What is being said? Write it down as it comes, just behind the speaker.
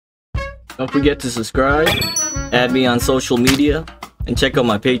Don't forget to subscribe, add me on social media, and check out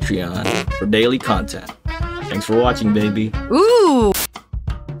my Patreon for daily content. Thanks for watching, baby. Ooh!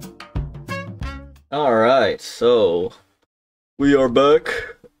 Alright, so we are back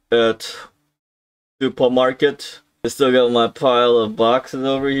at supermarket. I still got my pile of boxes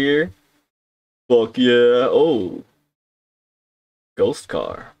over here. Fuck yeah. Oh. Ghost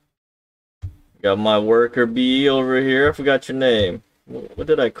car. Got my worker bee over here. I forgot your name. What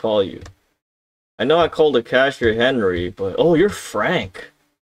did I call you? I know I called the cashier Henry, but oh, you're Frank.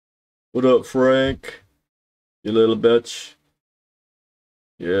 What up, Frank? You little bitch.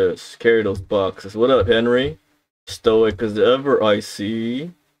 Yes, carry those boxes. What up, Henry? Stoic as ever, I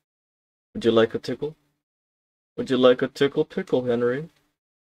see. Would you like a tickle? Would you like a tickle pickle, Henry?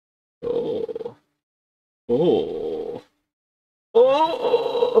 Oh. Oh.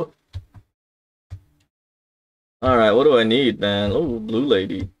 Oh! Alright, what do I need, man? Oh, blue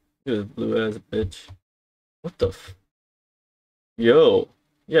lady. You're blue ass bitch. What the f... Yo,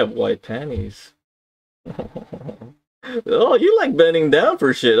 you have white panties. Oh, you like bending down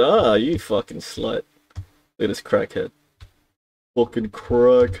for shit, huh? You fucking slut. Look at this crackhead. Fucking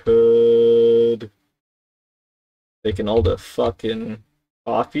crackhead. Taking all the fucking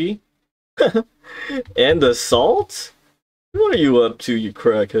coffee. And the salt? What are you up to, you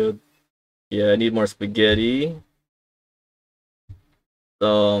crackhead? Yeah, I need more spaghetti.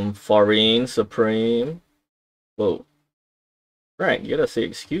 Farine Supreme. Whoa. Frank, you gotta say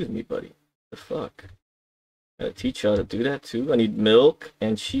excuse me, buddy. The fuck? I gotta teach you how to do that too. I need milk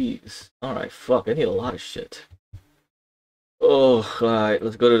and cheese. Alright, fuck, I need a lot of shit. Oh, alright,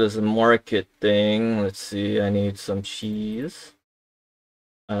 let's go to this market thing. Let's see, I need some cheese.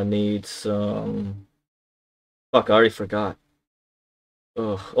 I need some... Fuck, I already forgot.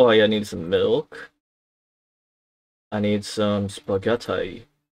 Oh yeah, I need some milk. I need some spaghetti.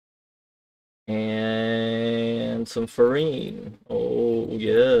 And some farine. Oh,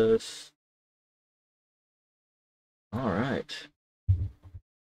 yes. Alright.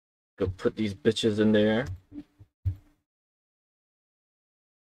 Go put these bitches in there.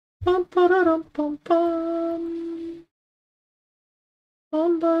 Bum ba da dum bum bum.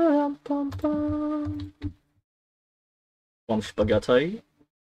 Bum ba dum bum bum. Some spaghetti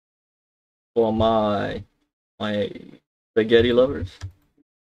for my spaghetti lovers.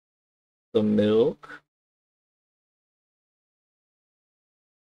 The milk.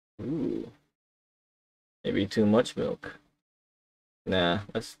 Ooh. Maybe too much milk. Nah,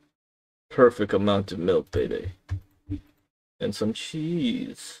 that's perfect amount of milk, baby. And some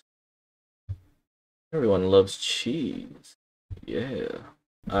cheese. Everyone loves cheese. Yeah.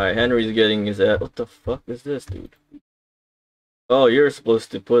 Alright, Henry's getting his ass. What the fuck is this, dude? Oh, you're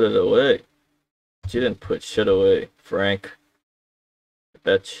supposed to put it away. But you didn't put shit away, Frank.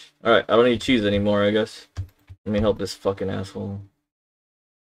 Bitch. Alright, I don't need cheese anymore, I guess. Let me help this fucking asshole.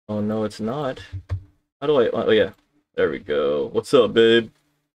 Oh, no, it's not. How do I... Oh, yeah. There we go. What's up, babe?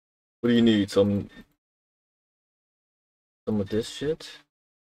 What do you need? Some of this shit?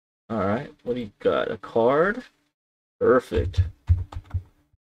 Alright, what do you got? A card? Perfect.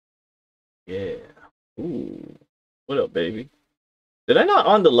 Yeah. Ooh. What up, baby? Did I not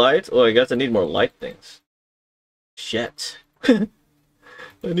on the lights? Oh, I guess I need more light things. Shit. I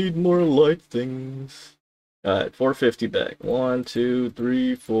need more light things. Alright, 450 back. 1, 2,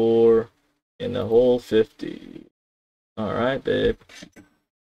 3, 4. And the whole 50. Alright, babe.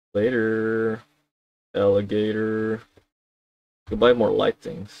 Later. Alligator. Go buy more light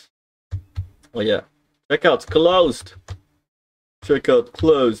things. Oh yeah. Checkout's closed. Checkout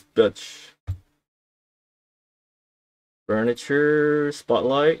closed, bitch. Furniture,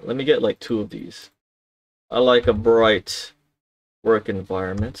 spotlight. Let me get like 2 of these. I like a bright work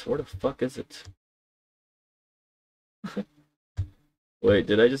environment. Where the fuck is it? Wait,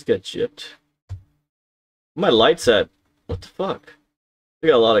 did I just get chipped? My lights at? What the fuck? We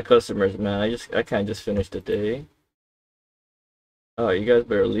got a lot of customers, man. I can't just finish the day. Oh, you guys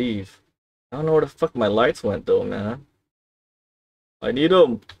better leave. I don't know where the fuck my lights went though, man. I need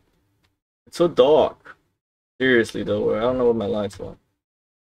them. It's so dark. Seriously though, I don't know where my lights went.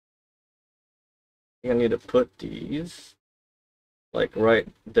 I think I need to put these like right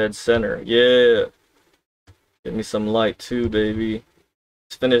dead center. Yeah. Give me some light too, baby.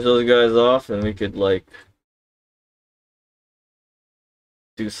 Let's finish those guys off and we could like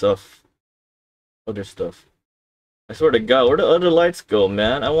do stuff. Other stuff. I swear to God, where the other lights go,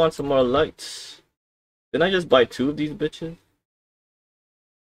 man? I want some more lights. Didn't I just buy 2 of these bitches?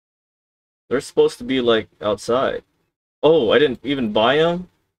 They're supposed to be like outside. Oh, I didn't even buy them?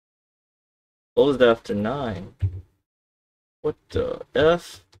 Closed after 9. What the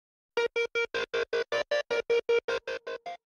F?